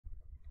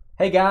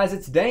Hey guys,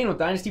 it's Dane with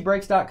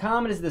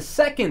DynastyBreaks.com. It is the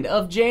 2nd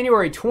of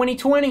January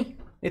 2020.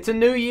 It's a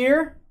new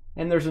year,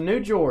 and there's a new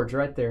George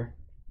right there.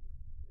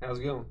 How's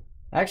it going?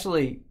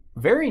 Actually,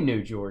 very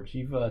new George.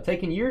 You've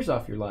taken years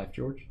off your life,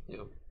 George.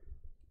 Yep.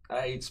 I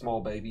ate small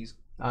babies.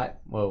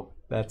 Whoa,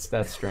 that's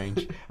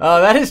strange.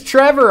 That is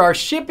Trevor, our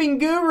shipping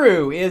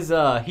guru, is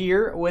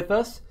here with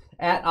us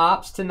at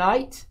Ops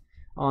tonight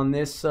on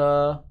this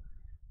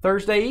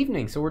Thursday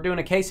evening. So we're doing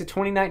a case of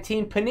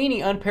 2019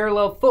 Panini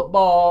Unparalleled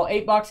Football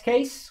 8-box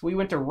case. We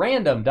went to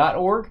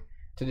random.org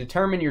to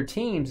determine your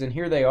teams, and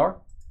here they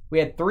are. We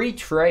had 3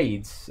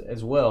 trades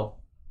as well.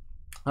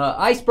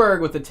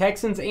 Iceberg with the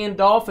Texans and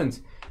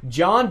Dolphins.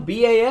 John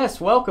BAS,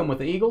 welcome with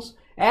the Eagles.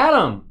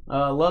 Adam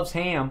loves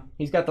ham.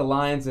 He's got the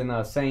Lions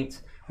and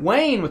Saints.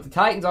 Wayne with the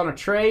Titans on a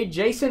trade.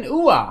 Jason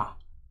Ua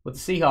with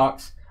the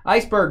Seahawks.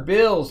 Iceberg,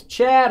 Bills.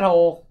 Chad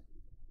Hole.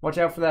 Watch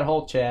out for that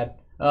hole, Chad.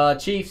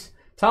 Chiefs.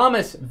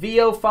 Thomas,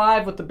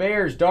 VO5 with the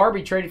Bears.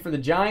 Darby traded for the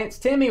Giants.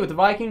 Timmy with the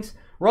Vikings.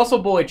 Russell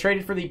Boy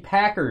traded for the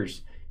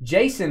Packers.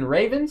 Jason,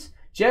 Ravens.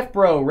 Jeff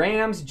Bro,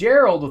 Rams.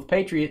 Gerald with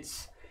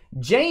Patriots.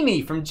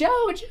 Jamie from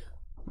Georgia.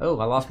 Oh,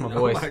 I lost my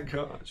voice. Oh my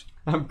gosh.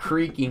 I'm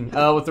creaking.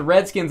 With the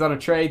Redskins on a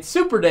trade.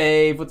 Super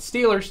Dave with the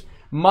Steelers.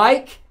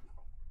 Mike,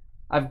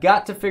 I've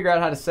got to figure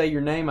out how to say your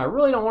name. I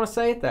really don't want to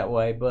say it that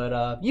way,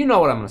 but you know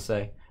what I'm going to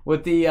say.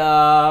 With the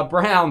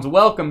Browns,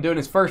 welcome, doing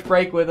his first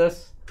break with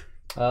us.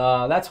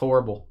 That's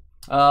horrible.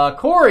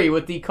 Corey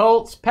with the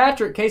Colts.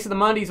 Patrick, Case of the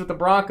Mondays with the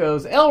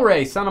Broncos. El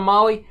Rey, Son of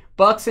Molly,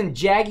 Bucks and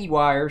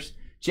Jaguars.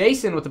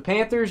 Jason with the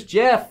Panthers.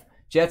 Jeff,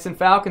 Jets and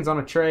Falcons on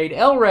a trade.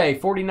 El Rey,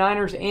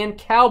 49ers and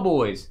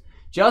Cowboys.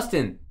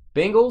 Justin,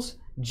 Bengals.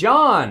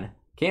 John,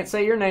 can't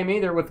say your name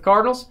either, with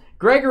Cardinals.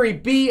 Gregory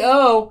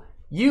B.O.,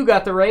 you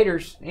got the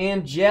Raiders.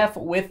 And Jeff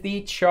with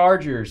the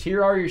Chargers.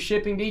 Here are your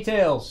shipping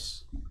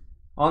details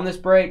on this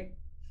break.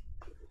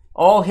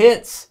 All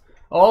hits,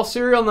 all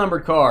serial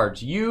numbered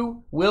cards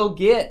you will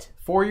get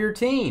for your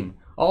team.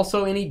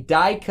 Also, any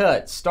die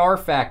cut star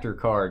factor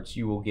cards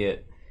you will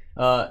get.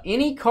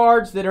 Any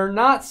cards that are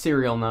not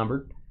serial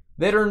numbered,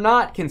 that are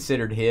not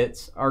considered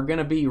hits, are going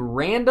to be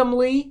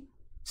randomly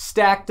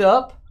stacked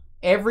up.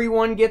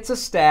 Everyone gets a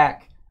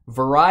stack.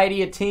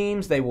 Variety of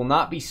teams. They will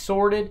not be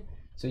sorted.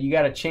 So you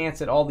got a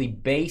chance at all the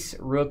base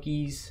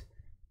rookies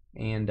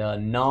and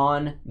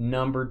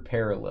non-numbered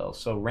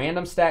parallels. So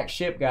random stack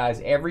ship, guys.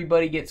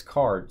 Everybody gets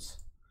cards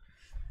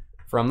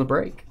from the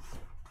break.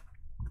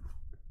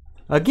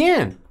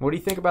 Again, what do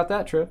you think about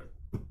that, Trip?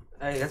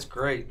 Hey, that's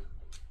great.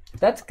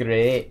 That's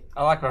great.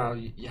 I like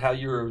how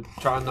you were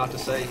trying not to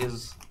say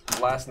his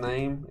last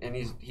name, and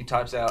he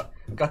types out,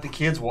 "Got the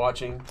kids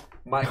watching.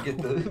 Might get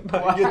them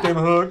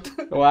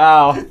hooked."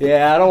 Wow.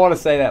 Yeah, I don't want to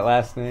say that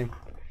last name.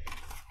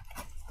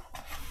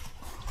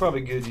 It's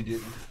probably good you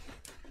didn't.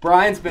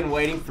 Brian's been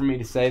waiting for me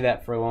to say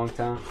that for a long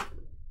time.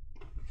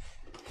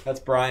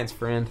 That's Brian's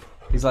friend.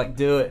 He's like,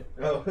 do it.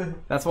 Oh.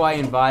 That's why I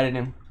invited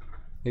him.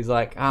 He's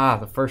like,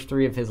 the first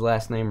 3 of his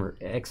last name are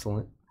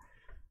excellent.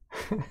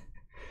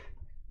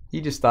 You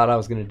just thought I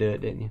was going to do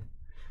it, didn't you?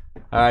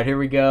 All right, here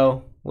we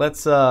go.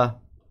 Let's, I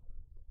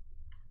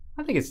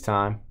think it's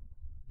time.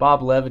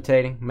 Bob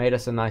Levitating made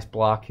us a nice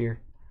block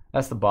here.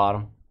 That's the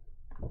bottom.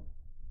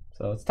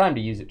 So it's time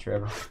to use it,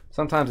 Trevor.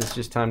 Sometimes it's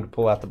just time to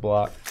pull out the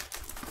block.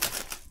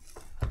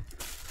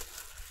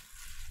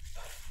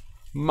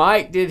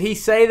 Mike, did he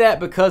say that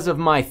because of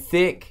my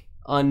thick,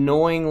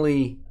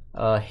 annoyingly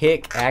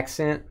hick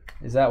accent?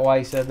 Is that why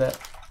he said that?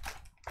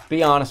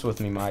 Be honest with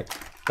me, Mike.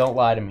 Don't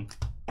lie to me.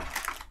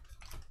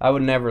 I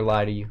would never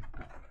lie to you.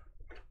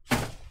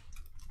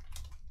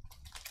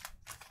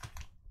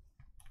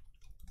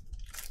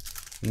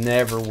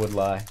 Never would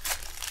lie.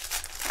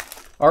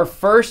 Our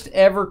first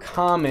ever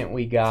comment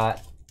we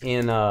got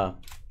in a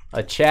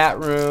chat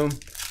room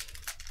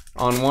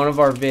on one of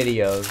our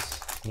videos.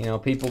 You know,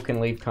 people can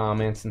leave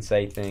comments and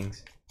say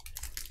things.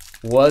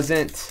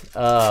 Wasn't,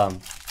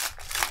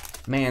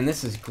 man,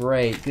 this is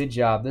great. Good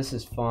job. This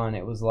is fun.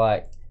 It was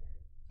like,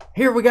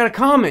 here, we got a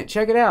comment.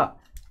 Check it out.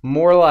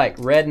 More like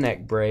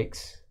redneck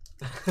breaks.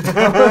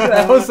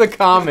 That was the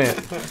comment.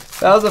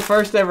 That was the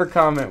first ever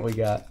comment we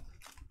got.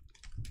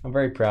 I'm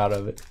very proud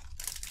of it.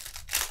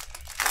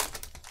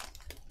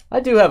 I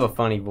do have a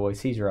funny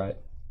voice. He's right.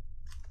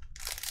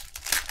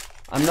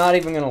 I'm not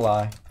even going to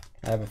lie.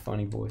 I have a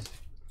funny voice.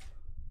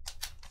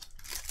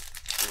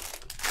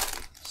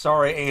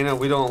 Sorry, Anna,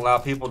 we don't allow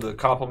people to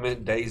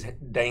compliment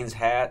Dane's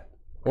hat.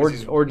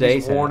 Or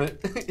Dane's hat. Worn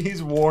it.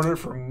 He's worn it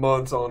for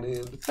months on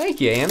end. Thank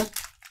you, Anna.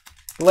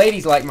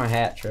 Ladies like my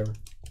hat, Trevor.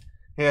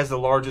 He has the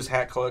largest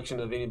hat collection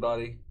of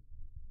anybody.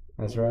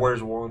 That's right.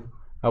 Wears one.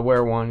 I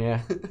wear one,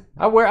 yeah.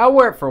 I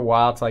wear it for a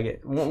while till I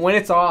get. When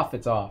it's off,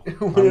 it's off.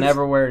 I'll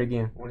never wear it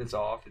again. When it's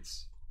off,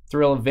 it's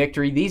Thrill of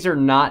Victory. These are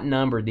not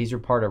numbered. These are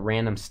part of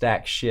random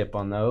stack ship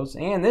on those.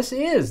 And this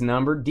is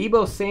numbered.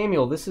 Debo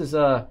Samuel. This is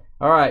all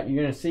right.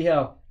 You're gonna see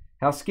how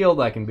skilled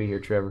I can be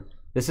here, Trevor.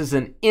 This is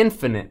an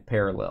infinite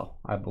parallel,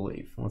 I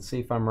believe. Let's see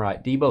if I'm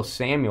right. Debo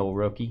Samuel,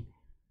 rookie.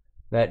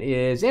 That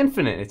is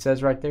infinite. It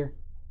says right there.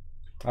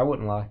 I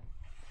wouldn't lie.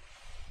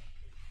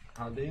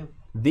 How do you?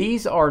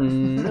 These are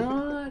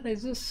not.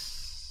 Is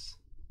this?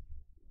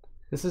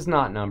 This is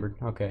not numbered.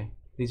 Okay,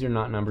 these are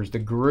not numbers. The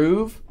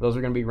Groove. Those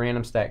are going to be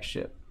random stack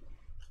ship.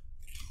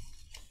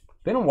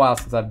 Been a while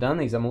since I've done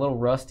these. I'm a little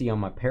rusty on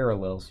my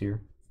parallels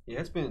here. Yeah,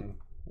 it's been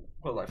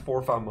what, like 4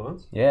 or 5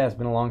 months. Yeah, it's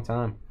been a long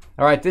time.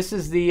 All right, this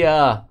is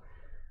the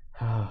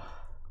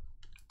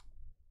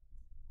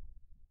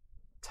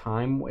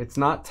time. It's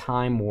not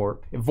Time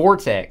Warp.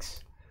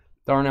 Vortex.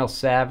 Darnell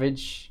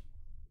Savage.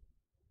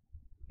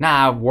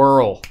 Nah,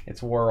 Whirl.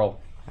 It's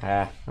Whirl.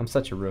 I'm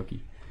such a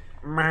rookie.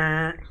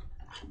 1-1.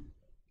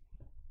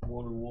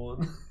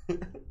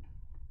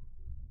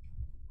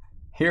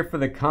 Here for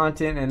the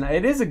content, and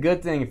it is a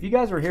good thing. If you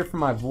guys were here for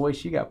my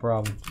voice, you got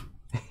problems.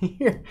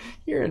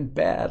 You're in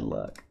bad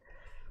luck.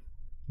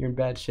 You're in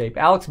bad shape.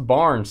 Alex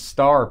Barnes,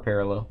 star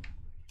parallel.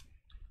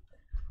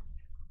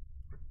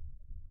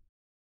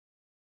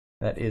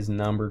 That is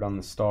numbered on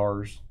the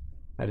stars.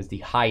 That is the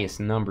highest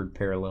numbered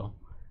parallel.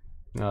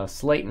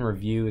 Slate and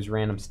Review is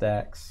random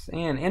stacks.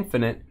 And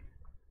Infinite,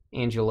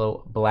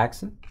 Angelo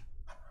Blackson.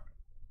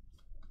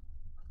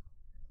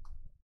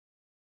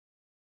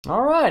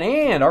 All right,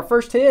 and our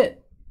first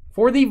hit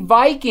for the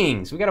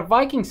Vikings. We got a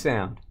Viking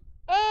sound.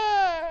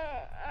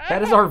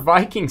 That is our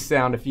Viking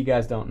sound, if you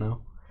guys don't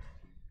know.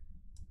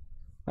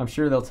 I'm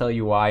sure they'll tell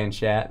you why in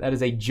chat. That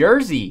is a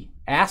Jersey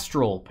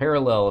Astral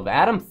parallel of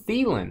Adam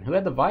Thielen. Who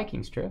had the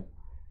Vikings, Trev?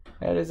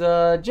 That is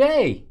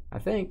Jay, I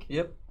think.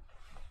 Yep.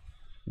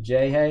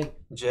 Jay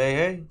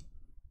Hay.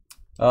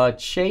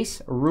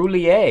 Chase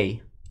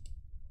Roulier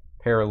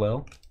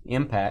parallel.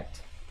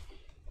 Impact.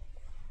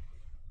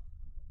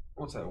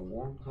 What's that,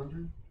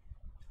 100?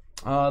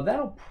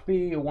 That'll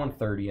be a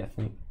 130, I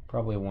think.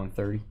 Probably a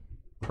 130.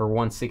 Or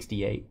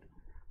 168.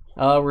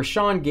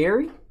 Rashawn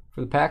Gary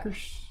for the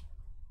Packers.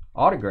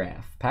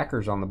 Autograph.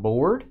 Packers on the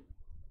board.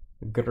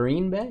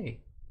 Green Bay.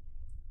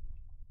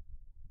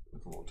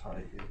 It's a little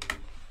tight here.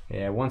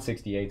 Yeah,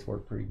 168s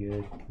work pretty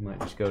good. Might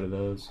just go to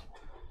those.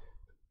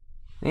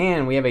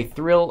 And we have a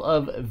Thrill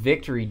of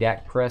Victory,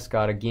 Dak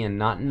Prescott. Again,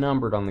 not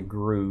numbered on the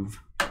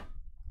Groove.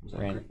 Was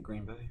that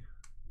Green Bay?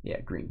 Yeah,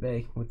 Green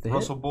Bay with the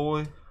Russell hit.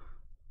 Boy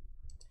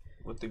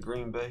with the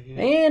Green Bay hit.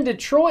 And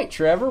Detroit,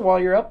 Trevor, while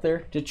you're up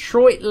there.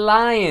 Detroit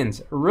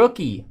Lions,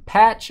 rookie,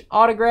 patch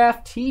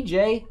autograph,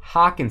 TJ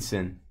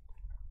Hawkinson.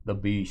 The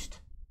Beast.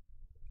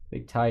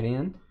 Big tight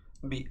end.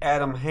 Be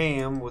Adam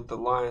Ham with the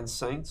Lions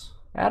Saints.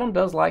 Adam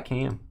does like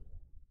ham.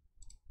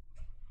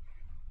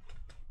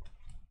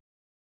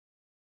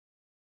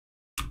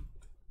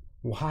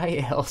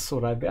 Why else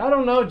would I be? I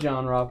don't know,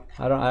 John Rob.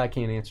 I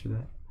can't answer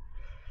that.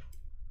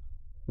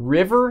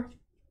 River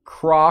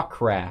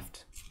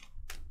Crawcraft.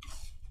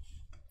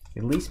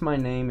 At least my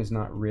name is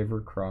not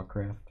River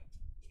Crawcraft.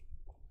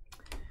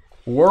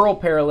 Whirl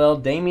parallel,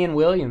 Damian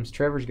Williams,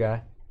 Trevor's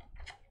guy.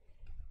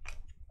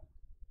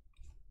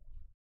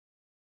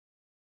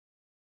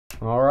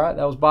 All right,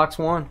 that was box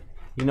 1.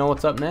 You know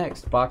what's up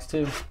next, box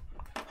 2.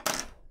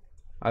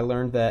 I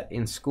learned that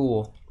in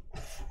school.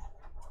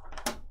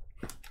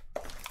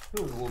 It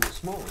was a little bit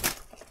smaller.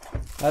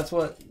 That's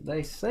what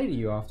they say to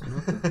you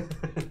often.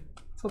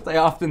 That's what they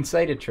often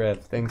say to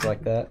Trev, things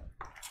like that.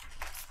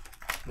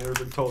 Never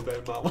been told that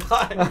in my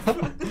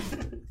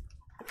life.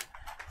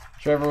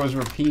 Trevor was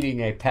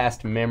repeating a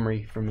past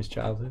memory from his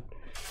childhood.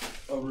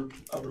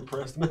 A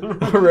repressed memory.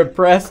 A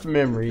repressed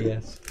memory,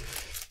 yes.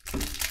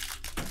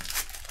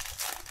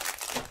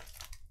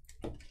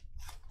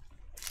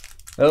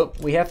 Oh,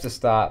 we have to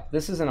stop.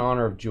 This is in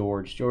honor of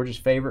George. George's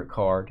favorite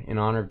card. In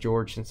honor of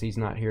George, since he's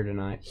not here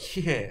tonight.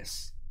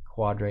 Yes.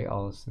 Quadre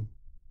Ollison.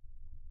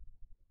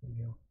 There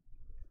you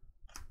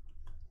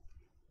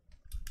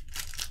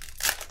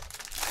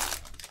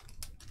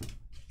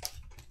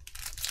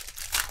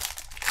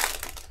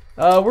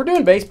go. We're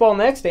doing baseball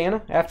next,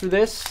 Anna. After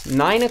this,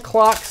 9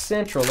 o'clock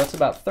Central. That's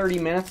about 30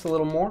 minutes, a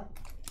little more.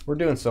 We're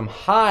doing some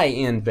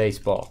high-end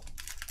baseball.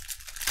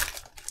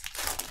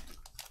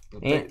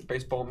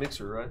 Baseball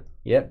Mixer, right?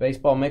 Yep,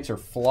 Baseball Mixer.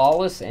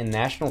 Flawless and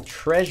National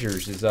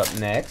Treasures is up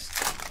next.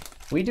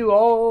 We do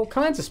all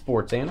kinds of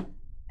sports, Anna.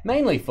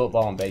 Mainly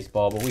football and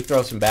baseball, but we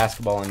throw some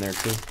basketball in there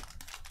too.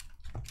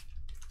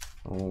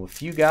 Oh,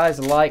 if you guys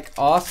like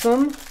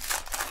awesome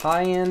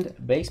high-end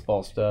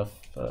baseball stuff,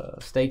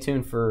 stay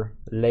tuned for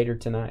later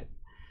tonight.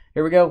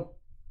 Here we go.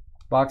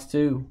 Box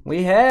 2.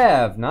 We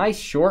have nice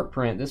short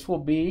print. This will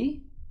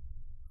be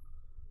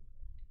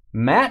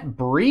Matt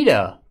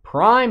Breida,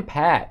 prime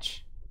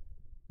patch.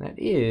 That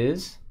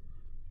is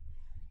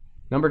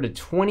numbered to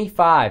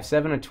 25,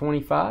 7 of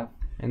 25,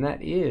 and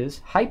that is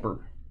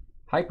hyper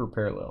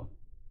parallel.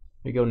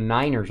 There you go,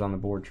 Niners on the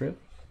board, Trip.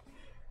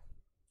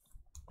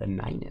 The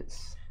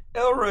Niners.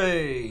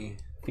 Elray.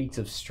 Feats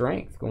of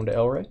Strength going to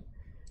Elray.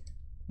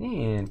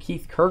 And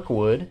Keith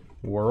Kirkwood,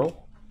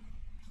 Whirl.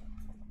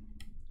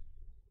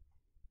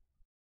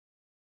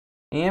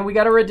 And we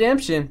got a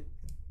redemption.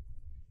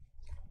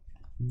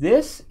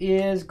 This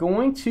is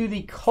going to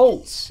the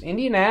Colts,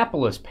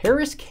 Indianapolis.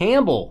 Paris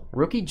Campbell,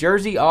 rookie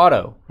jersey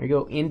auto. There you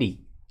go,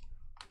 Indy.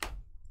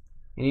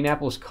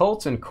 Indianapolis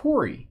Colts and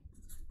Corey.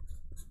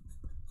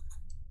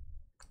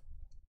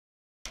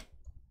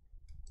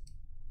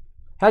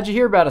 How'd you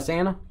hear about us,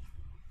 Anna?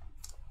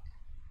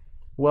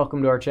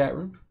 Welcome to our chat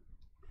room.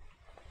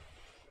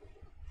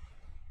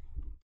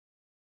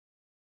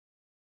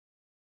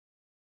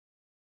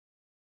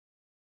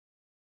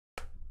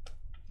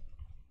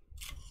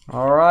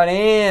 All right,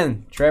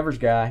 and Trevor's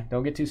guy.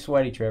 Don't get too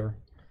sweaty, Trevor.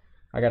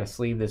 I got to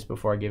sleeve this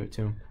before I give it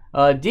to him.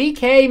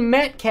 DK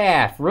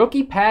Metcalf,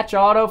 rookie patch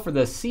auto for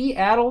the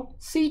Seattle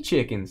Sea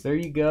Chickens. There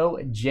you go,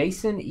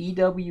 Jason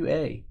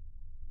EWA.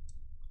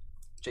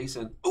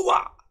 Jason,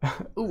 ooh-ah.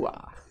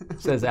 Ooh-ah,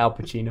 says Al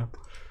Pacino.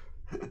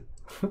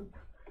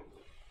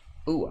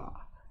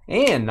 Ooh-ah.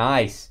 And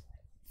nice.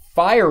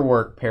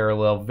 Firework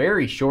parallel,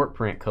 very short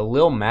print.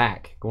 Khalil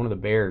Mack, going to the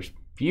Bears.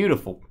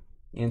 Beautiful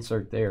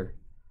insert there.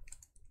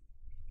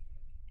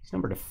 He's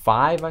numbered to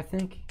 5, I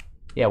think.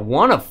 Yeah,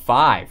 1 of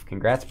 5.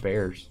 Congrats,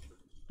 Bears.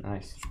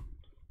 Nice.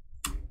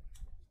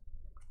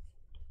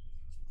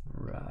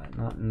 Right,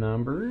 not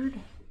numbered.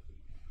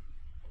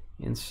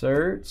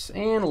 Inserts.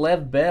 And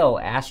Lev Bell,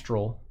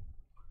 Astral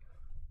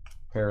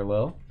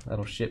parallel.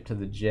 That'll ship to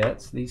the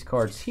Jets. These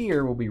cards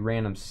here will be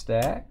random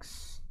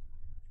stacks.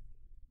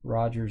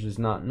 Rodgers is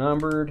not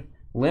numbered.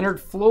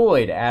 Leonard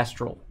Floyd,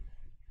 Astral.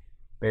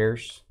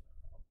 Bears.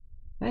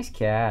 Nice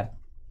CAD.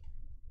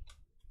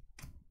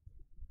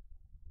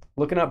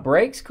 Looking up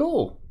breaks?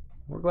 Cool.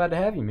 We're glad to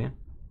have you, man.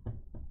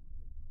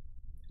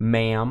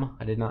 Ma'am.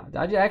 I did not.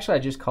 I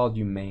just called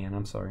you man.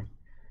 I'm sorry.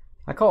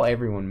 I call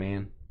everyone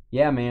man.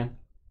 Yeah, man.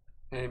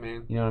 Hey,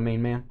 man. You know what I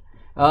mean, man?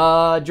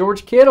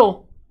 George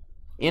Kittle.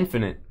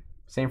 Infinite.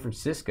 San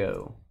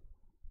Francisco.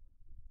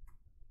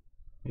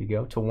 There you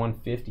go. To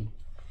 150.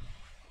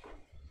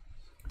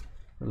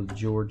 Little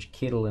George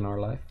Kittle in our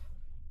life.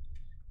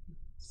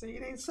 See,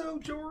 it ain't so,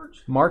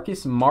 George.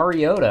 Marcus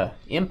Mariota.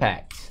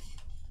 Impact.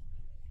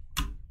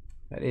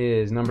 That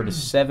is number to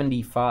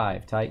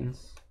 75,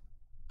 Titans.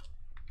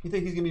 You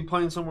think he's going to be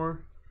playing somewhere?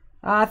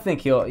 I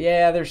think he'll.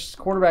 Yeah, there's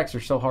quarterbacks are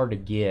so hard to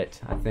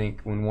get. I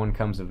think when one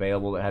comes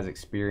available that has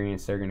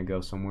experience, they're going to go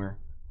somewhere.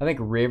 I think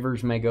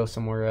Rivers may go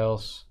somewhere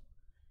else.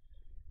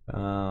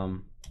 I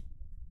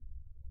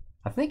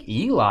think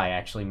Eli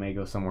actually may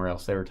go somewhere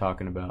else. They were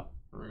talking about.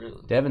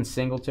 Really? Devin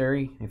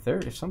Singletary.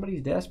 If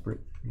somebody's desperate,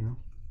 you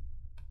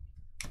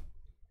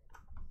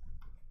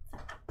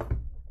know.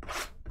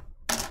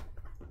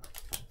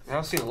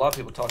 I've seen a lot of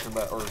people talking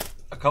about, or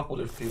a couple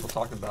different people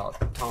talking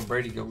about Tom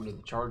Brady going to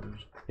the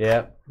Chargers.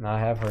 Yep, I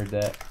have heard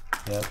that.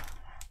 Yep.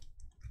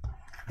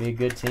 Be a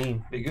good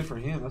team. Be good for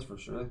him, that's for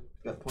sure.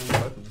 Got plenty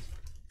of weapons.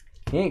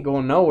 He ain't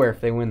going nowhere if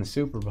they win the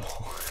Super Bowl.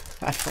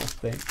 I don't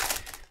think.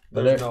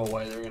 There's no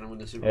way they're going to win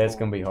the Super Bowl. It's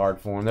going to be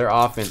hard for them. Their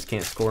offense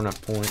can't score enough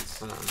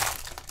points.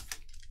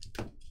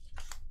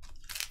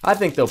 I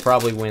think they'll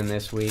probably win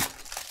this week.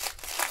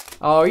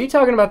 Oh, are you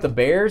talking about the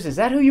Bears? Is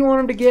that who you want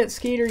them to get,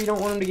 Skeeter? You don't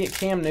want them to get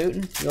Cam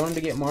Newton? You want them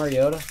to get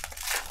Mariota?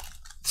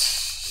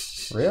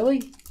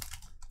 Really?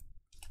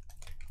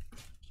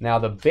 Now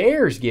the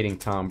Bears getting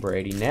Tom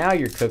Brady. Now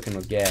you're cooking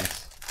with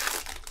gas.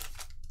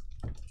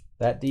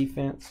 That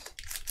defense.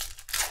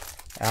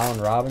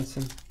 Allen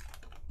Robinson.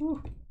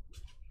 Whew.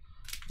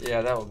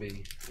 Yeah, that would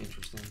be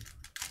interesting.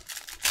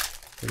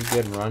 Pretty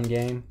good run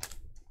game.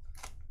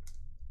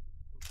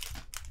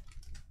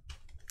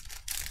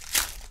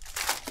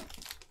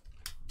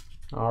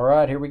 All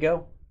right, here we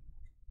go.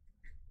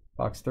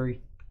 Box 3.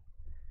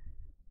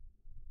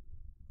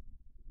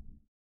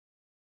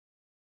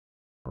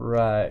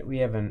 Right, we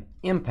have an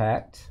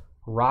Impact.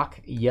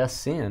 Rock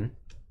Yassin.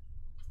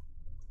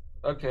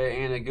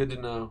 Okay, Anna, good to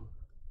know.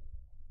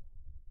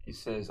 He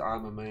says,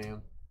 I'm a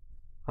man.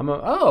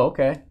 Oh,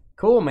 okay.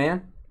 Cool,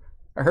 man.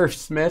 Irv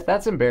Smith,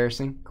 that's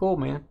embarrassing. Cool,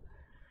 man.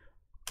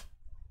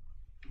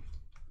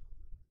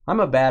 I'm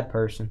a bad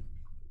person.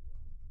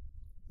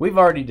 We've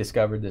already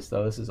discovered this,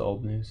 though. This is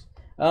old news.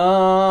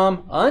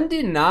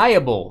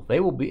 Undeniable.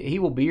 He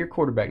will be your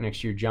quarterback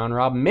next year, John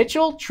Robb.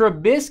 Mitchell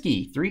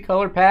Trubisky,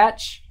 3-color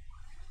patch.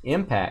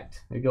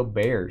 Impact. There you go,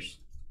 Bears.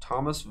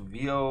 Thomas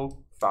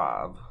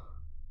VO5.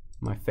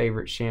 My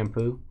favorite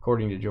shampoo,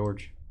 according to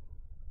George.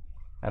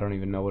 I don't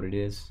even know what it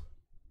is.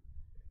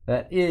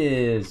 That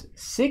is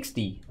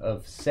 60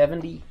 of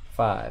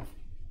 75.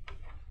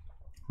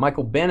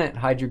 Michael Bennett,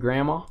 Hide Your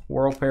Grandma,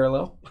 World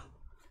Parallel.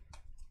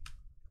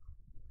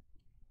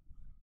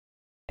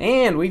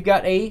 And we've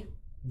got a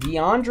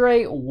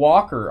DeAndre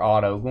Walker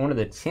auto going to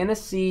the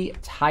Tennessee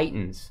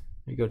Titans.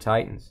 There you go,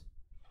 Titans.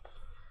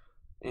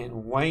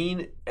 And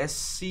Wayne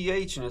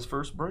SCH in his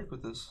first break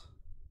with us.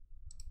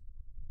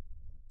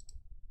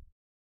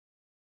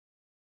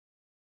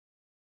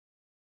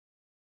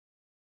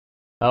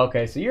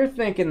 Okay, so you're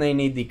thinking they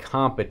need the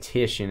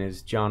competition,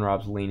 as John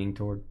Robb's leaning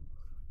toward.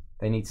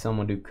 They need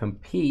someone to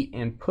compete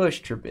and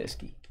push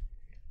Trubisky.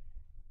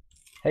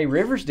 Hey,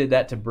 Rivers did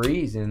that to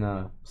Breeze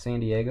in San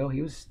Diego.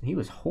 He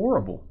was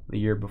horrible the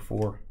year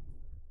before.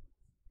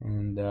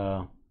 And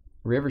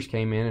Rivers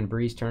came in and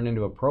Breeze turned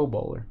into a Pro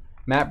Bowler.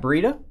 Matt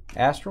Breida,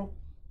 Astral.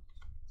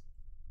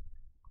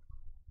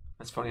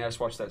 That's funny. I just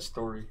watched that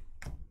story.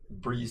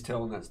 Breeze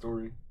telling that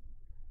story.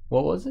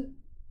 What was it?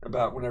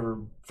 about whenever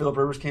Phillip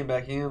Rivers came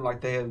back in,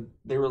 like they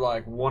were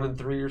like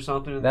 1-3 or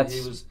something. And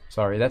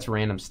that's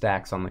random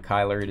stacks on the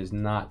Kyler. It is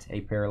not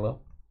a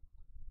parallel.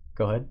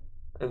 Go ahead.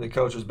 And the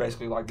coach was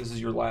basically like, "This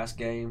is your last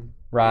game."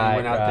 Right. And he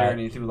went out there and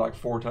he threw like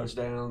 4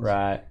 touchdowns.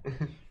 Right.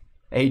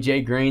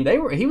 AJ Green,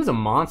 he was a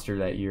monster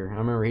that year. I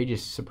remember he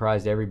just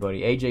surprised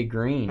everybody. AJ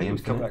Green, he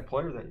was comeback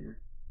player that year.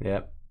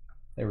 Yep.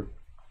 They were,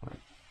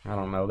 I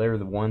don't know, they were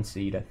the 1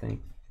 seed, I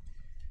think.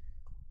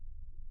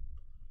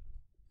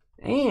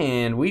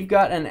 And we've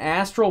got an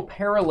Astral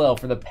Parallel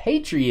for the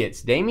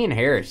Patriots. Damian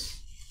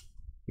Harris.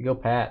 Here you go,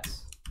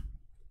 Pats.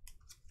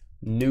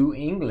 New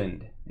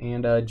England.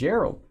 And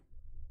Gerald.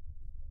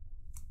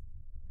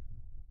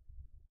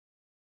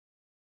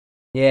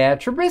 Yeah,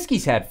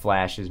 Trubisky's had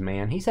flashes,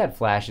 man. He's had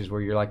flashes where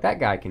you're like, that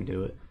guy can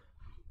do it.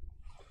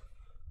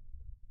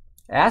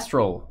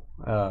 Astral.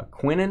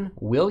 Quinnen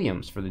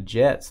Williams for the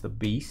Jets. The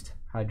Beast.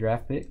 High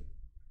draft pick.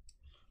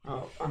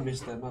 Oh, I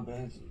missed that. My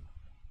bad.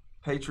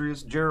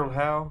 Patriots. Gerald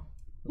Howe.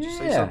 Did you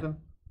say Yeah, something?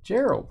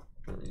 Gerald.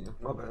 Yeah,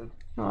 my bad.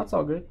 No, that's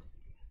all good.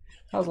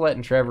 I was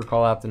letting Trevor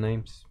call out the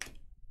names.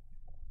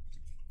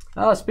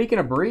 Speaking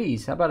of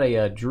Breeze, how about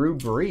a Drew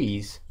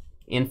Brees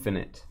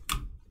Infinite?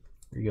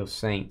 There you go,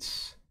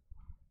 Saints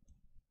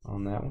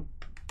on that one.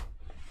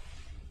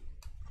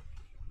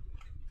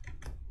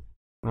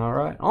 All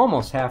right,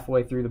 almost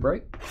halfway through the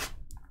break.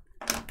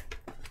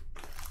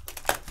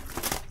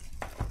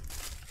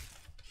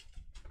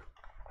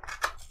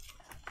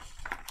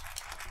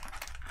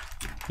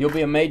 You'll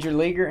be a major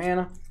leaguer,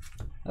 Anna?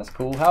 That's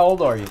cool. How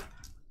old are you?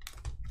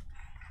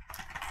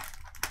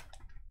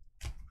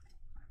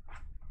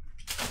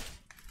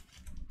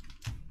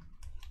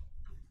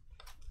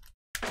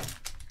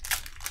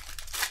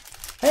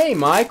 Hey,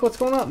 Mike, what's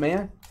going up,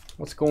 man?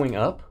 What's going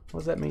up?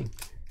 What does that mean?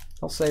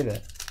 Don't say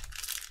that.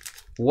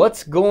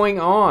 What's going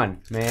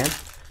on, man?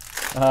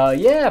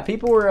 Yeah,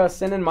 people were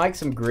sending Mike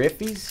some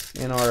Griffies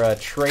in our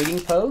trading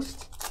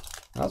post.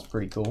 That was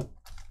pretty cool.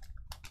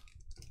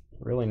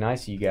 Really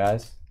nice of you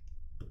guys.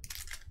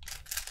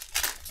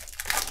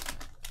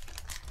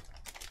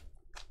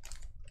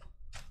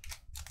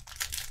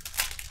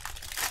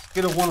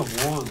 Get a 1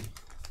 of 1.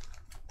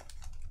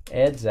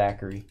 Ed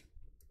Zachary.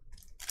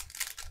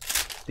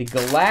 The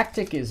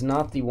Galactic is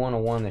not the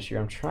 101 this year.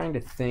 I'm trying to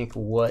think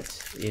what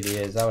it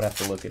is. I would have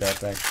to look it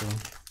up, actually.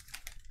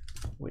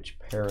 Which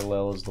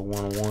parallel is the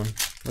 101?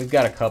 We've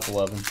got a couple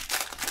of them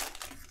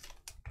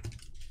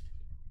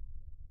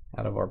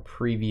out of our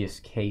previous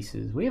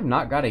cases. We have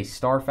not got a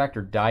Star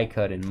Factor die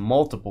cut in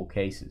multiple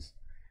cases.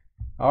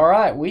 All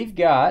right, we've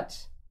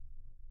got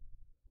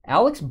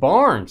Alex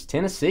Barnes,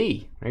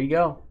 Tennessee. There you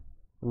go.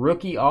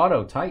 Rookie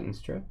auto, Titans,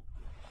 Trev.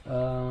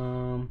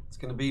 It's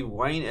going to be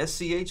Wayne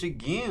SCH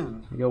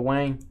again. There you go,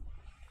 Wayne.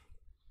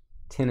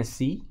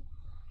 Tennessee,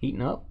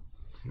 heating up.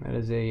 That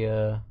is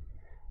a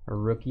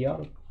rookie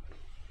auto.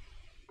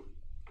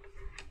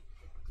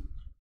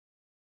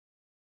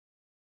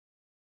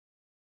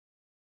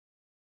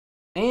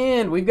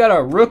 And we've got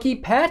a rookie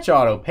patch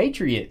auto,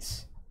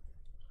 Patriots.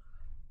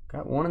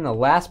 Got one in the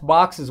last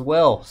box as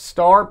well.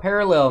 Star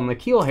Parallel,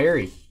 N'Keal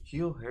Harry.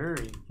 N'Keal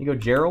Harry. You go,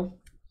 Gerald.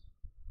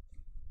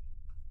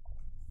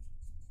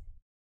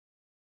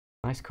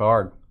 Nice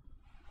card.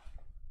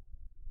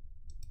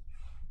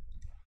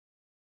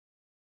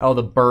 Oh,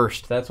 the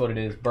Burst. That's what it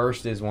is.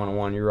 Burst is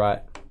 101. You're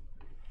right.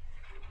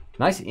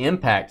 Nice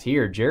impact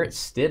here. Jarrett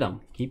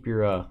Stidham. Keep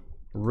your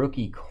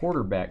rookie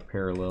quarterback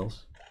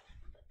parallels.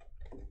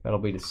 That'll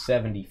be to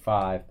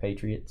 75,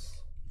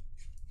 Patriots.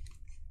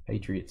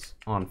 Patriots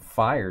on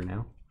fire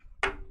now.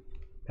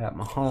 Pat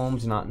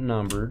Mahomes, not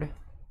numbered.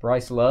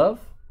 Bryce Love.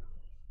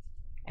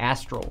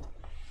 Astral.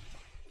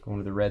 Going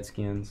to the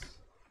Redskins.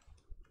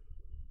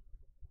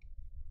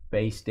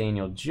 Base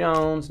Daniel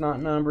Jones,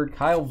 not numbered.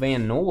 Kyle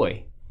Van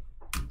Noy,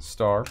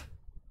 star.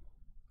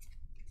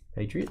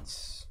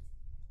 Patriots.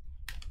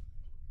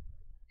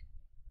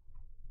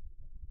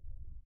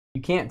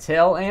 You can't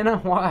tell, Anna?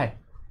 Why?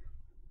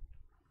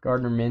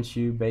 Gardner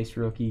Minshew, base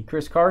rookie.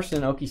 Chris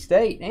Carson, Okie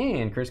State.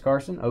 And Chris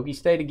Carson, Okie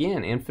State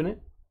again.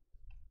 Infinite.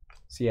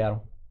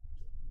 Seattle.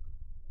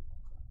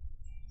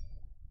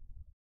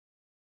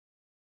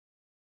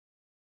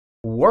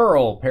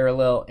 Whirl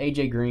parallel,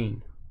 AJ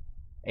Green.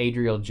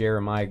 Adriel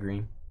Jeremiah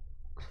Green.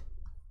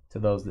 To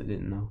those that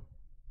didn't know.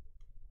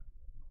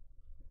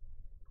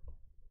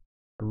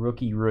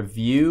 Rookie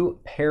review,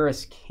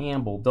 Paris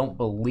Campbell. Don't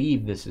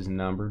believe this is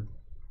numbered.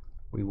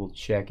 We will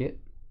check it.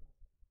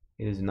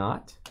 It is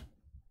not.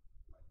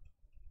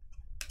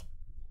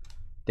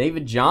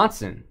 David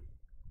Johnson.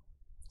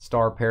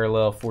 Star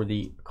parallel for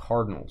the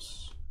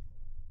Cardinals.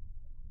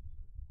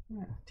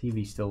 Yeah,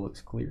 TV still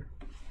looks clear.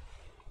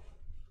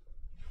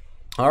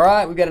 All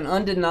right, we've got an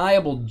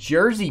undeniable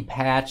jersey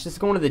patch. This is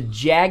going to the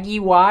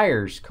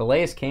Jaguars.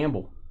 Calais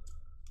Campbell.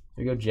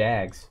 There you go,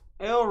 Jags.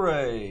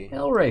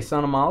 Elray,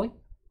 son of Molly.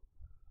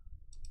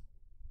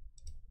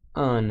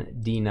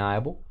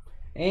 Undeniable.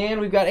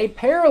 And we've got a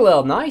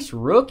parallel. Nice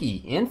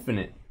rookie.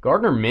 Infinite.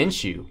 Gardner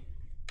Minshew.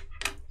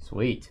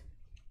 Sweet.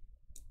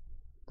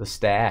 The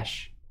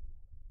stash.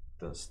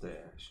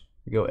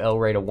 We go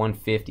L-Ray to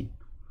 150.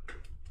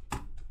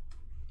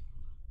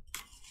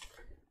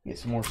 Get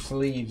some more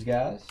sleeves,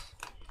 guys.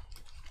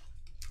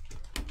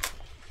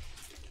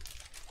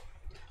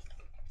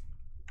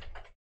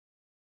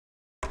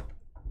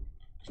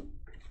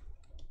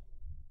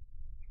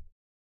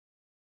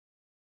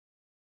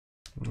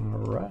 All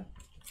right.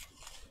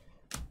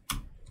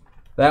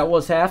 That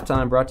was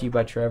halftime, brought to you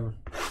by Trevor.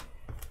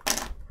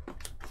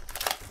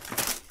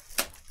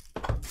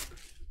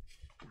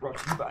 Brought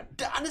to you by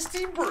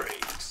Dynasty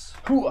Breaks.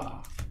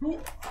 Hooah.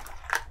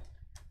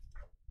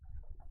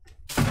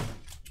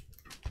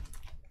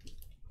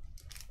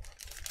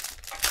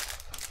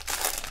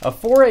 A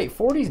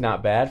 4.840 is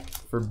not bad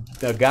for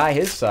a guy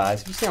his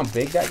size. You see how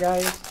big that guy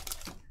is?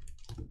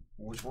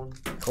 Which one?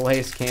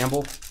 Calais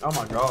Campbell. Oh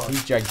my God.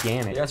 He's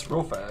gigantic. Yeah, it's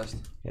real fast.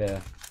 Yeah.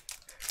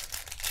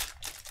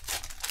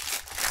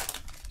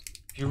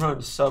 If you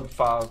run sub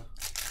 5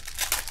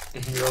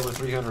 and you're over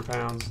 300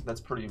 pounds, that's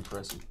pretty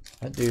impressive.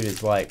 That dude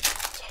is like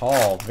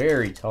tall,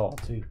 very tall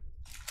too.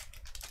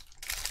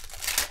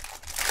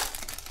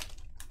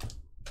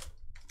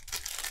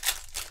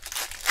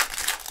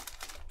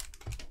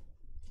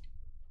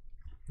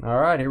 All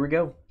right, here we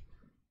go.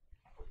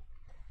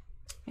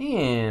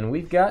 And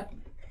we've got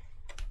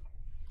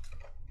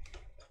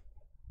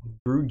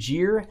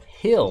Brugier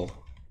Hill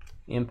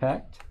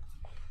impact.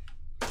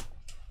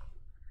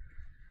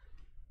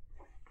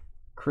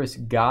 Chris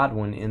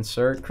Godwin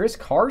insert. Chris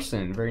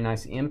Carson, very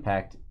nice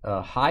impact.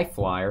 High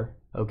flyer,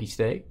 Okie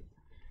State.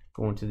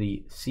 Going to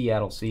the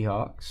Seattle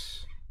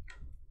Seahawks.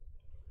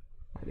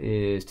 That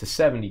is to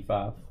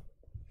 75.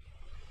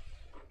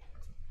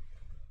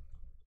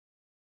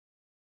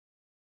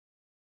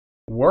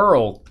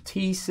 World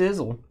T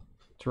Sizzle.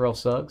 Terrell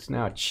Suggs,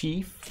 now a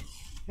Chief.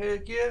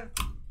 Heck yeah.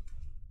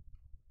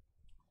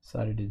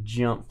 Decided to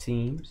jump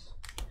teams.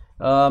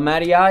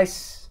 Matty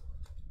Ice,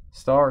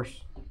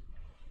 Stars.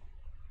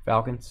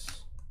 Falcons.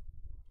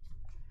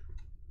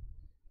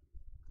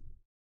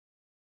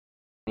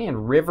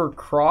 And River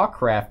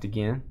Crawcraft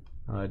again.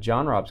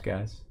 John Rob's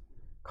guys.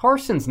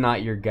 Carson's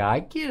not your guy.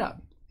 Get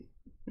up.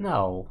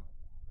 No.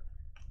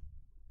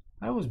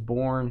 I was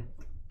born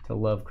to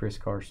love Chris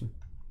Carson.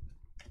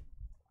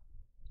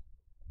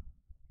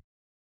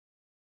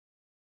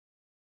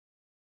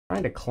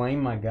 Trying to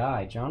claim my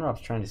guy. John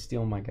Rob's trying to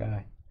steal my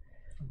guy.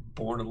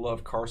 Born to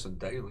love Carson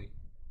Daly.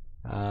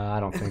 I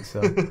don't think so.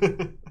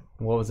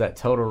 What was that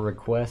total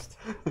request?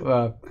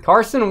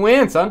 Carson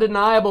Wentz,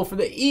 undeniable for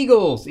the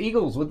Eagles.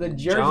 Eagles with the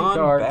jersey John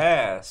card.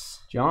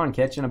 Bass. John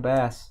catching a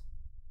bass.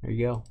 There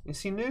you go.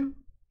 Is he new?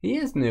 He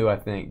is new, I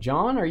think.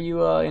 John, are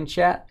you in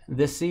chat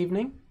this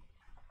evening?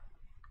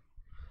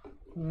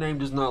 Name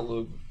does not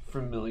look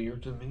familiar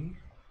to me.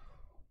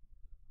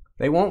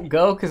 They won't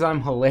go because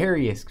I'm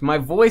hilarious. My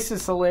voice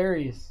is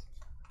hilarious.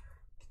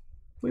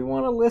 We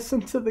want to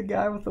listen to the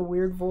guy with the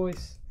weird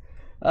voice.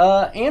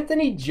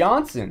 Anthony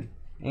Johnson.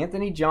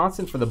 Anthony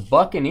Johnson for the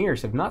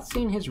Buccaneers. Have not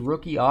seen his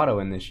rookie auto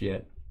in this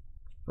yet.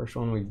 First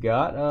one we've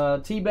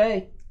got.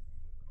 T-Bay.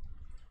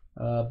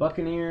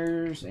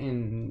 Buccaneers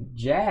and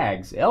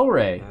Jags.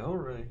 L-Ray.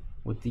 L-Ray.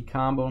 With the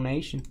Combo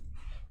Nation.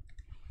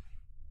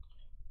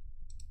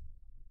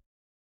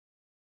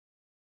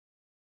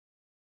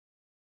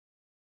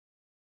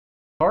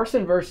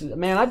 Carson versus...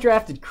 Man, I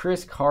drafted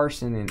Chris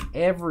Carson in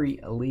every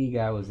league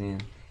I was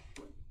in.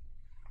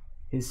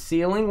 His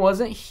ceiling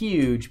wasn't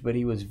huge, but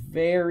he was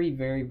very,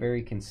 very,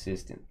 very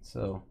consistent.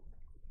 So,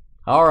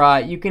 all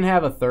right, you can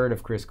have a third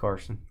of Chris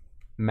Carson.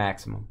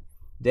 Maximum.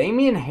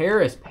 Damian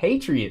Harris,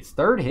 Patriots.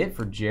 Third hit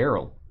for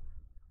Gerald.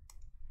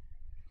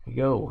 Here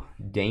you go.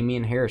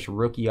 Damian Harris,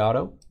 rookie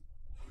auto.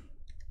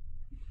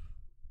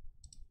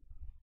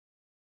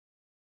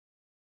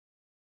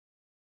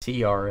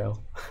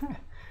 TRL.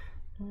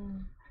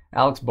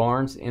 Alex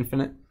Barnes,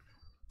 infinite.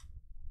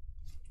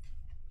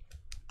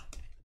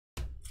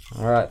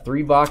 All right,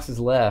 3 boxes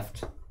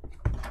left.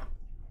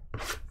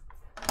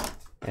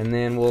 And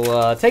then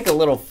we'll take a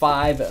little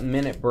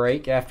 5-minute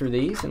break after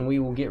these, and we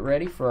will get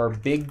ready for our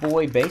big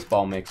boy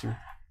baseball mixer.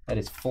 That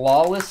is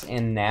Flawless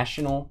and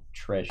National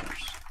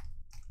Treasures.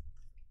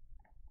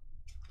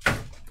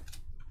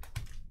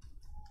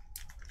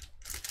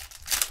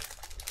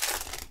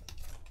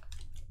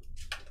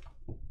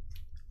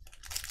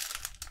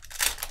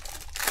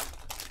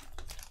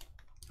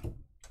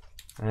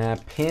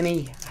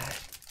 Penny.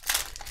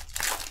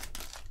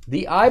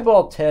 The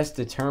eyeball test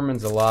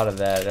determines a lot of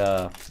that.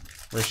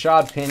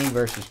 Rashad Penny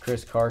versus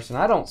Chris Carson.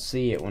 I don't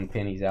see it when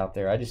Penny's out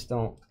there. I just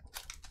don't.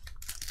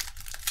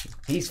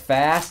 He's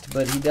fast,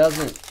 but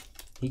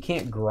he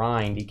can't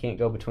grind. He can't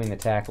go between the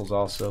tackles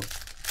also.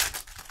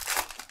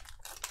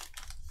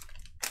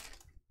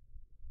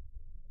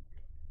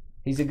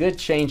 He's a good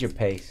change of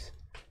pace.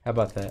 How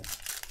about that?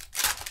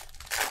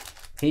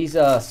 He's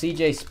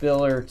CJ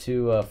Spiller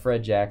to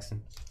Fred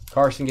Jackson.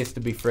 Carson gets to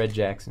be Fred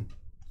Jackson.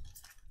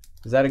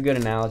 Is that a good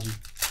analogy?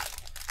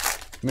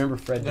 Remember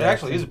Fred Jackson? It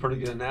actually is a pretty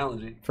good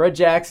analogy. Fred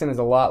Jackson is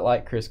a lot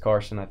like Chris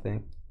Carson, I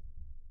think.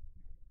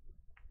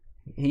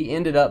 He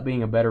ended up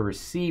being a better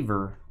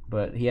receiver,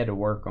 but he had to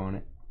work on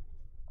it.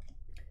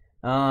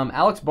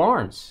 Alex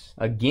Barnes.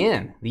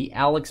 Again, the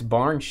Alex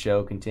Barnes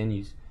show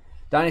continues.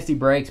 Dynasty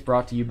Breaks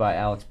brought to you by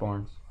Alex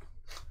Barnes.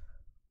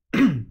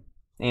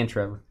 And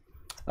Trevor.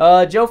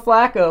 Joe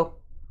Flacco.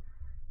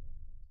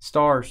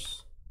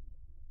 Stars.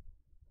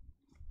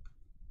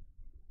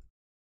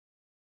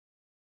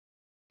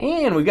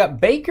 And we've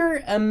got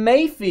Baker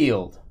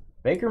Mayfield.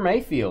 Baker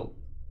Mayfield.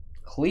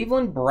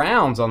 Cleveland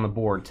Browns on the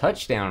board.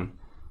 Touchdown.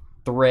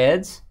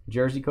 Threads.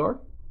 Jersey card.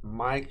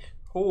 Mike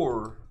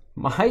Hoare.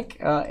 Mike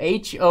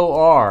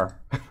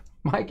H-O-R.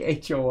 Mike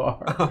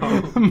H-O-R.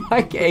 Oh.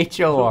 Mike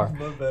H-O-R.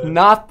 My bad.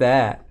 Not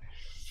that.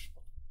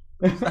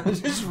 I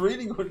was just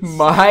reading what it said.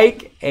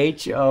 Mike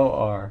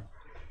H-O-R.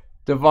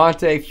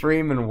 Devontae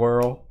Freeman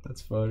whirl.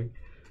 That's funny.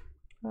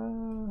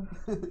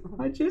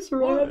 I just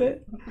read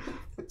it.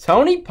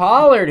 Tony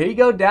Pollard. Here you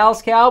go,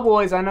 Dallas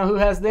Cowboys. I know who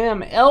has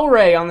them.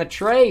 Elray on the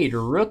trade.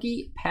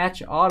 Rookie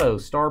patch auto.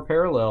 Star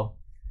parallel.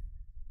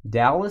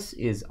 Dallas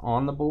is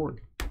on the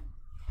board.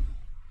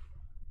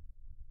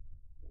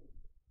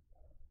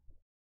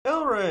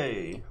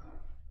 Elray. Is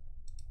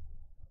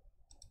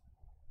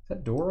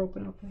that door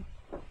open up there?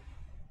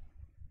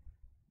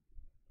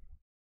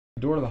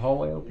 Door to the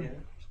hallway open? Yeah.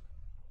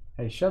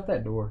 Hey, shut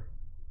that door.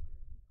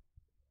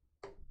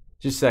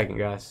 Just a second,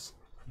 guys.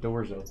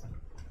 Door's open.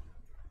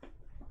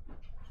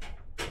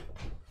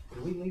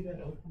 Did we leave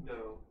that open?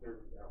 No, they're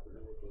out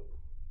there.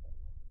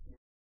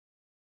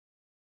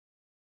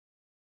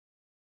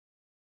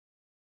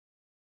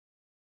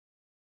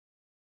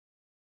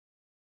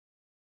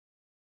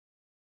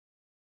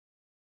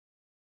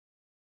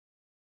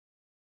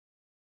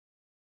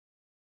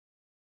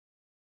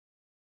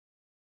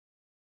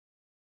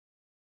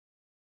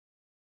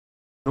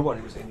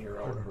 Nobody was in here.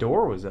 The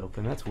door was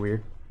open. That's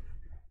weird.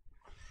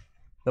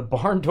 The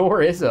barn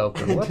door is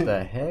open. What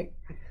the heck?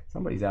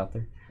 Somebody's out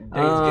there.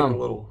 Dave's getting a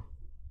little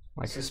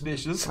like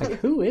suspicious.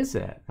 Like, who is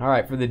that? All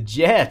right, for the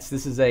Jets,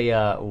 this is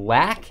a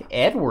Lack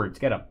Edwards.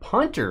 Got a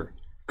punter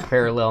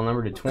parallel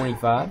number to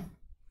 25.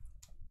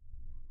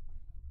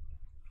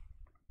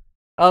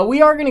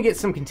 We are going to get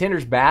some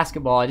Contenders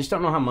basketball. I just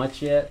don't know how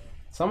much yet.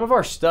 Some of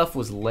our stuff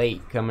was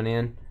late coming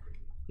in.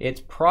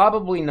 It's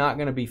probably not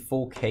going to be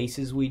full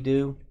cases we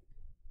do.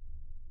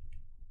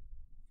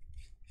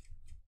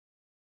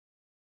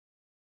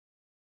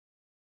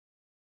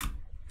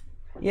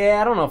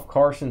 Yeah, I don't know if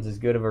Carson's as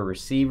good of a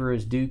receiver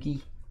as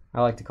Dookie.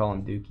 I like to call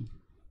him Dookie.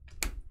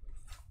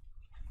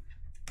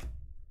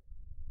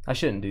 I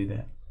shouldn't do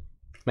that.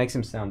 Makes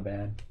him sound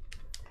bad.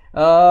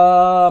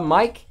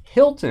 Mike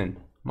Hilton.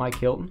 Mike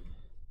Hilton.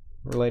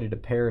 Related to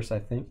Paris, I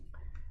think.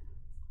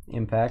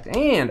 Impact.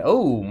 And,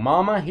 oh,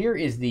 mama, here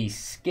is the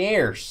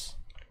scarce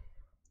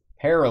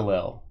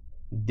parallel.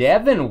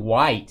 Devin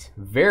White.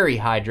 Very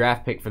high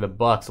draft pick for the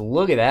Bucks.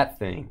 Look at that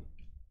thing.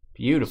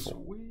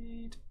 Beautiful.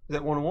 Sweet. Is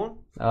that 1-1?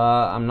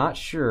 I'm not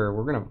sure.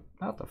 We're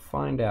about to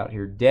find out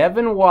here.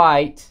 Devin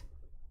White.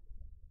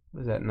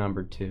 What is that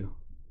numbered to?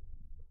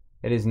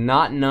 It is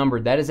not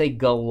numbered. That is a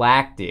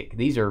galactic.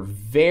 These are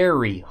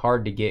very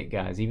hard to get,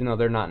 guys. Even though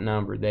they're not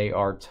numbered, they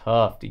are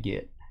tough to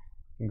get.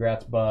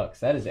 Congrats, Bucks.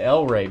 That is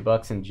Elray,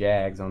 Bucks and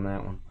Jags on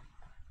that one.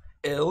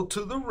 L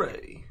to the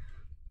Ray.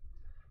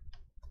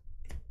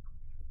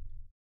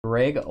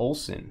 Greg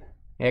Olson.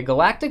 Yeah,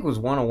 Galactic was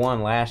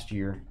 101 last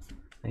year.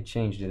 They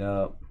changed it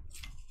up.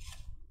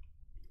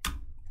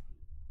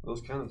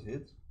 Those kind of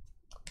hits?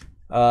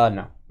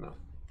 No.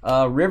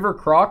 No. River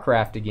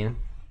Crawcraft again.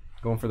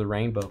 Going for the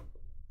rainbow.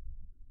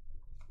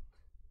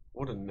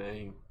 What a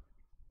name.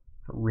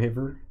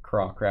 River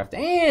Crawcraft.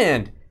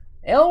 And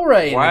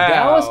Elray, Wow. the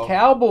Dallas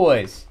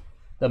Cowboys.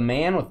 The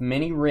man with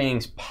many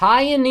rings.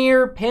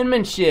 Pioneer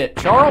penmanship.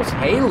 Charles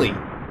Haley.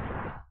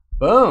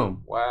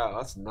 Boom. Wow,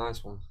 that's a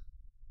nice one.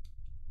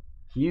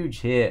 Huge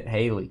hit,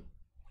 Haley.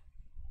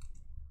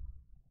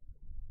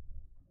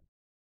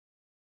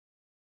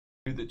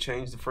 Dude that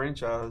changed the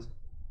franchise.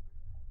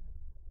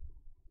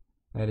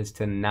 That is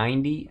to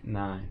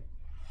 99.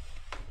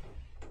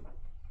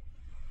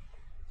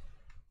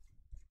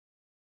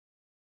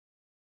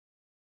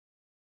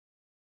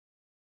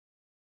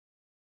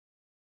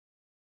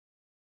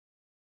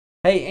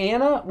 Hey,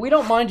 Anna, we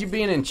don't mind you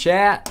being in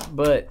chat,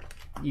 but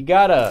you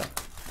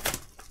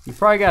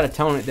probably gotta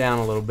tone it down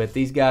a little bit.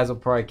 These guys will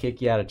probably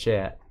kick you out of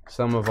chat.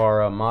 Some of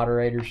our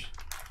moderators.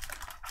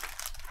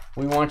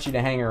 We want you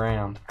to hang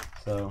around,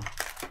 so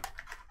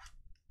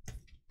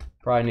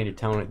probably need to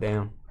tone it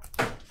down.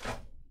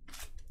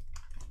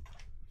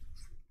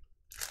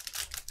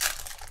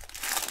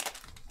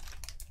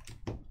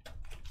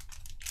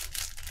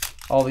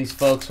 All these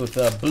folks with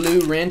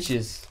blue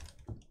wrenches.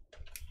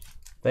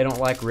 They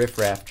don't like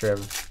riffraff,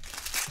 Trevor.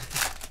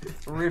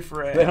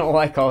 Riffraff. They don't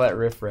like all that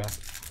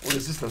riffraff. What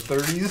is this, the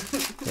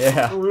 30s?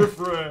 Yeah.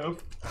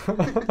 Riffraff.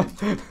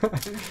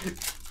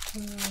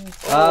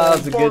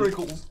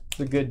 It's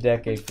a good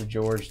decade for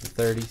George, the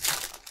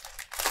 30s.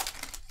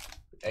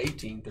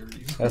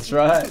 1830s. That's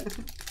right.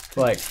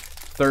 Like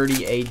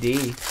 30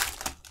 AD.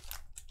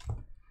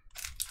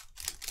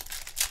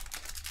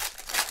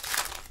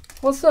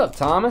 What's up,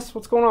 Thomas?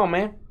 What's going on,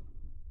 man?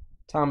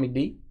 Tommy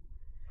D.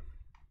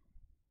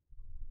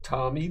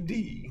 Tommy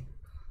D.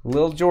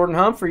 Lil Jordan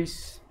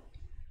Humphreys.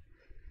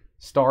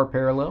 Star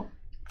parallel.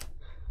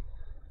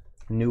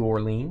 New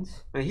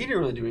Orleans. Man, he didn't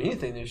really do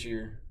anything this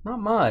year. Not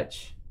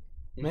much.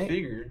 You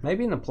figured.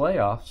 Maybe in the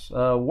playoffs.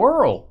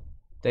 Whirl.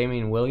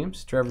 Damian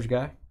Williams, Trevor's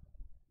guy.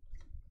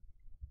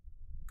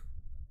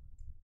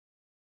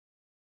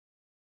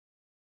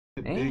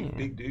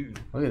 Big dude.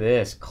 Look at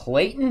this.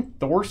 Clayton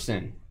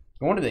Thorson.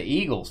 Going to the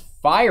Eagles.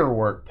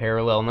 Firework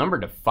parallel, number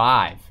to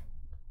 5.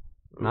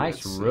 Ooh,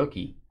 nice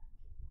rookie.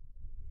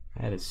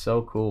 That is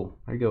so cool.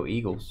 There you go,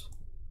 Eagles.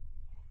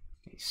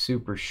 A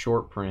super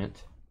short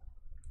print.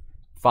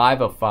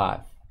 5 of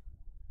 5.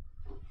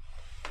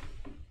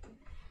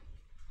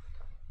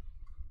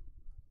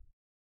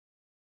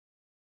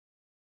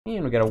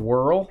 And we got a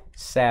Whirl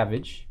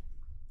Savage.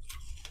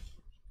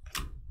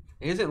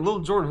 Isn't little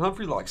Jordan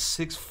Humphrey like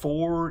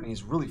 6'4" and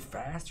he's really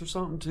fast or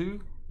something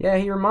too? Yeah,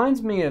 he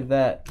reminds me of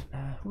that.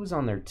 Who was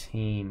on their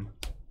team?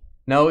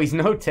 No, he's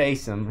no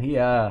Taysom. He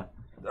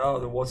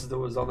there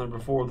was on there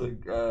before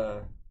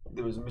there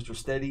was Mr.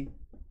 Steady.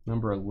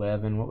 Number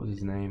 11. What was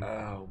his name?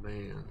 Oh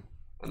man,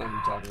 I know who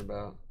you're talking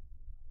about.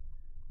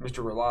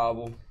 Mr.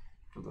 Reliable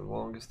for the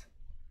longest.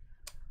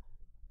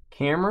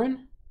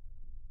 Cameron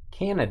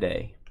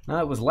Canaday. No,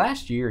 it was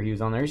last year he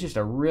was on there. He's just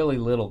a really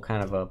little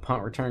kind of a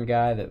punt return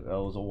guy that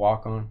was a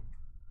walk-on.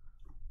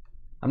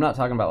 I'm not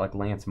talking about like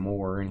Lance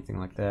Moore or anything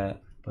like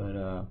that. But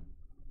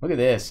look at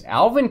this.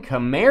 Alvin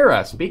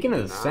Kamara, speaking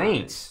of the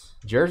Saints.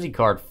 Jersey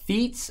card,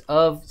 Feats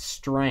of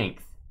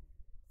Strength.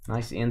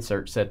 Nice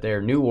insert set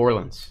there. New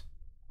Orleans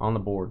on the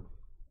board.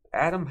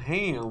 Adam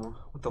Ham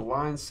with the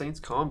Lions Saints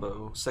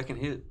combo. Second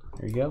hit.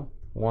 There you go.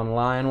 1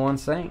 Lion, 1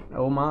 Saint.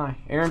 Oh my.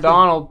 Aaron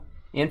Donald,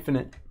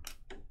 infinite.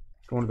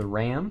 Going to the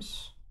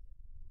Rams.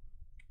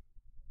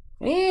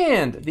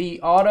 And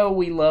the auto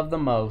we love the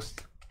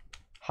most.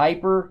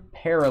 Hyper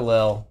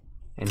Parallel.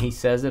 And he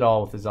says it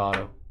all with his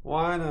auto.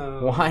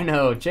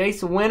 Wino.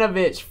 Chase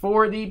Winovich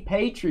for the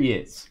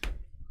Patriots.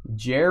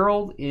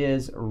 Gerald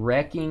is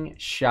wrecking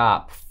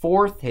shop.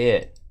 4th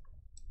hit.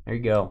 There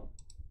you go.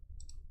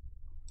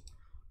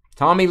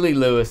 Tommy Lee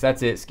Lewis.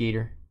 That's it,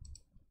 Skeeter.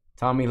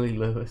 Tommy Lee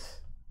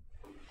Lewis.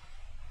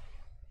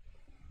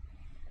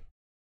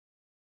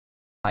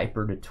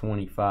 Hyper to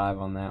 25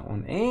 on that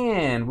one.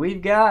 And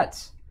we've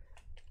got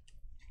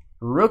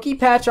rookie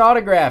patch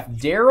autograph.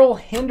 Darrell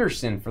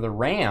Henderson for the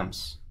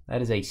Rams.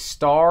 That is a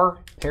star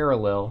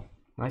parallel.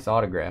 Nice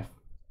autograph.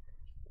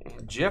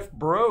 And Jeff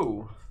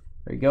Bro.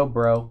 There you go,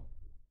 bro.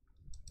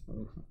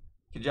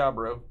 Good job,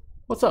 bro.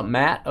 What's up,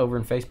 Matt, over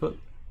in Facebook?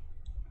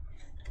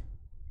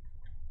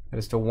 That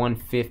is to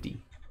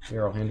 150.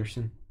 Darrell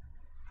Henderson.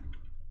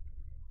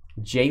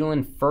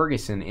 Jalen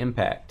Ferguson,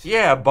 Impact.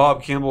 Yeah,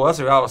 Bob Kimball. That's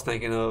what I was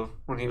thinking of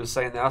when he was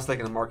saying that. I was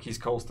thinking of Marquise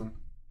Colston.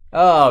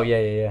 Oh,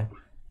 yeah.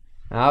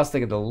 I was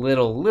thinking the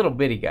little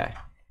bitty guy.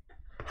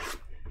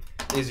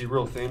 Is he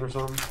real thin or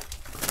something?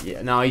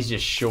 Yeah, no, he's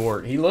just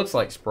short. He looks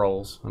like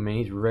Sproles. I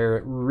mean, he's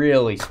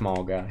really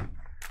small guy.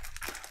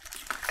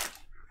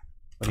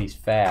 But he's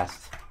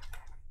fast.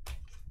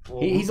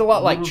 Well, He's a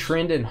lot like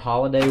Trendon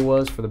Holiday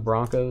was for the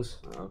Broncos.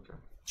 Okay.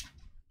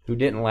 Who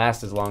didn't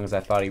last as long as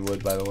I thought he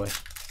would, by the way.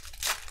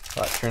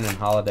 Thought Trendon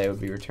Holiday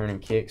would be returning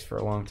kicks for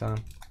a long time.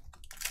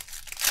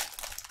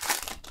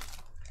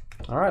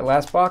 All right,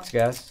 last box,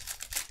 guys.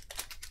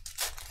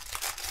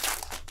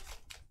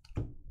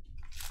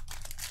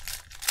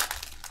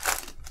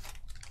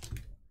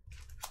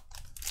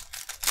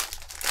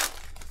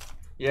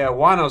 Yeah,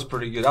 Wino's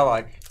pretty good. I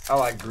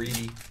like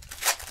Greedy.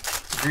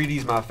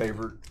 Greedy's my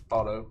favorite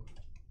auto.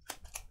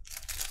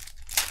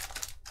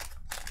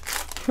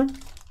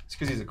 It's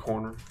because he's a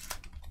corner.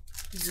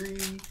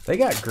 Greedy. They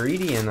got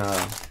Greedy and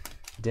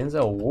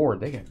Denzel Ward.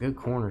 They got good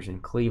corners in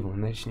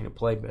Cleveland. They just need to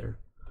play better.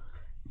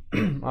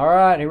 All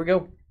right, here we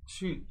go.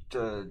 Shoot,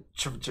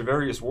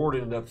 Travarius Ward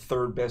ended up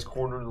 3rd best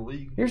corner in the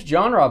league. Here's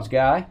John Rob's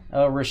guy.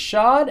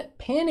 Rashad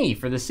Penny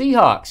for the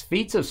Seahawks.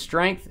 Feats of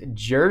Strength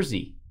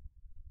jersey.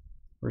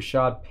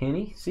 Rashad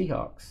Penny,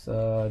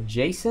 Seahawks.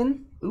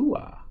 Jason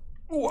Ua.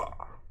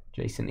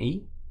 Jason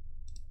E.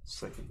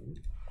 Second.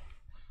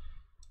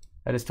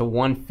 That is to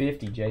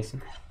 150,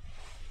 Jason.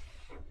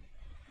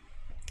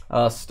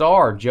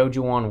 Star,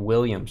 Jojuan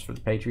Williams for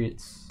the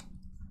Patriots.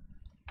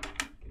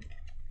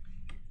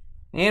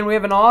 And we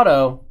have an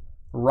auto.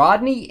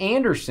 Rodney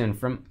Anderson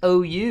from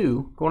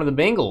OU going to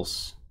the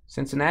Bengals.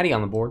 Cincinnati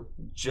on the board.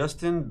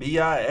 Justin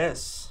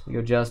B.I.S. There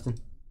you go, Justin.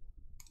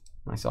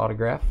 Nice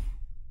autograph.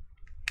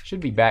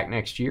 Should be back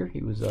next year.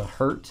 He was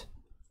hurt.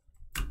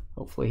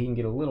 Hopefully he can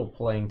get a little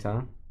playing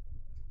time.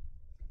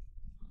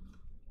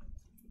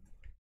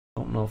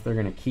 Don't know if they're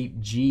going to keep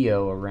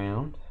Gio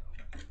around.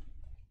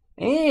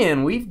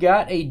 And we've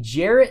got a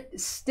Jarrett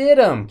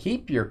Stidham.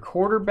 Keep your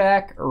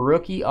quarterback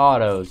rookie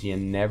autos. You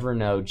never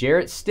know.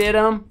 Jarrett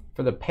Stidham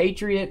for the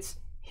Patriots.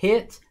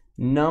 Hit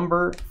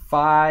number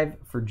 5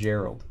 for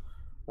Gerald.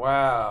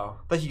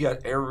 Wow. I think you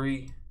got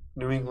every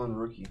New England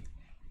rookie.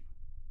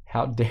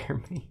 How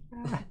dare me.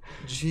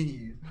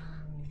 Jeez.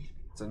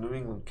 It's a New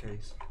England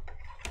case.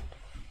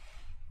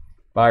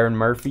 Byron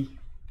Murphy.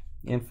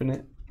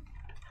 Infinite.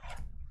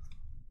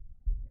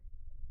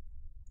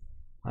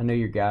 I knew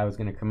your guy was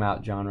going to come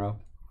out, John Rowe.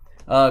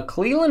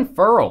 Cleveland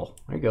Furl.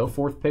 There you go.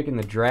 4th pick in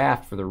the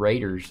draft for the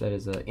Raiders. That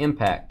is an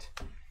impact.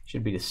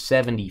 Should be to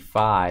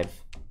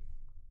 75.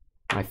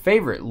 My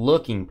favorite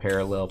looking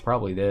parallel,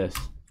 probably this.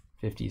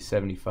 50 to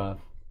 75.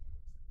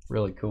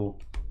 Really cool.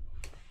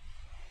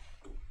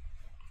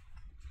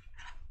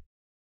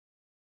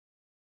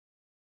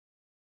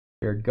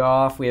 Jared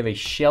Goff. We have a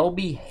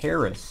Shelby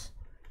Harris.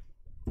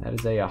 That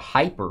is a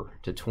hyper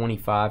to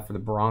 25 for the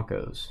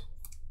Broncos.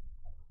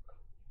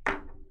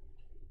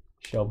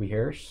 Shelby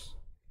Harris.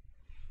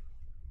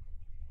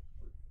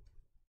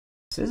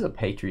 This is a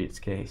Patriots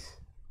case.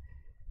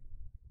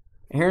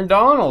 Aaron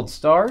Donald,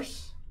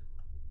 stars.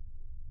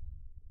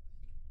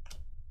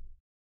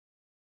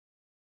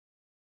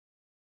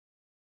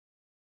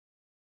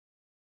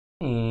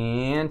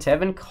 And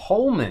Tevin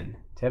Coleman.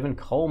 Tevin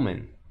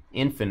Coleman,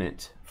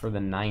 infinite for the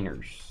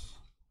Niners.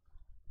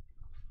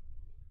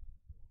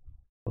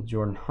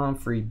 Jordan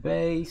Humphrey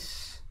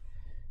base.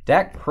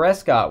 Dak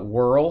Prescott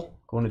whirl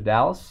going to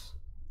Dallas.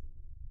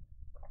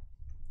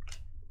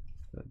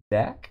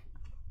 Dak.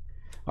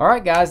 All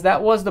right, guys,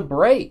 that was the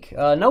break.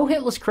 No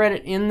hitless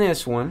credit in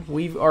this one.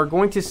 We are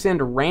going to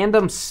send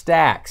random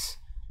stacks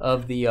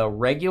of the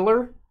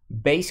regular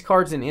base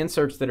cards and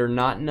inserts that are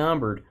not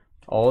numbered.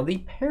 All of the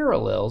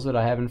parallels that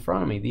I have in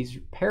front of me, these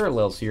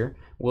parallels here,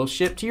 will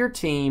ship to your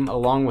team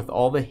along with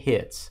all the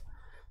hits.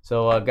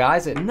 So,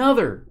 guys,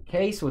 another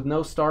case with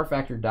no Star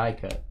Factor die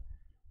cut.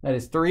 That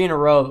is 3 in a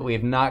row that we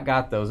have not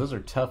got those. Those are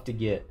tough to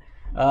get.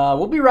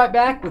 We'll be right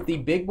back with the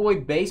Big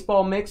Boy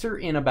Baseball Mixer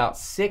in about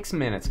 6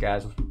 minutes,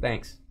 guys.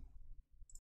 Thanks.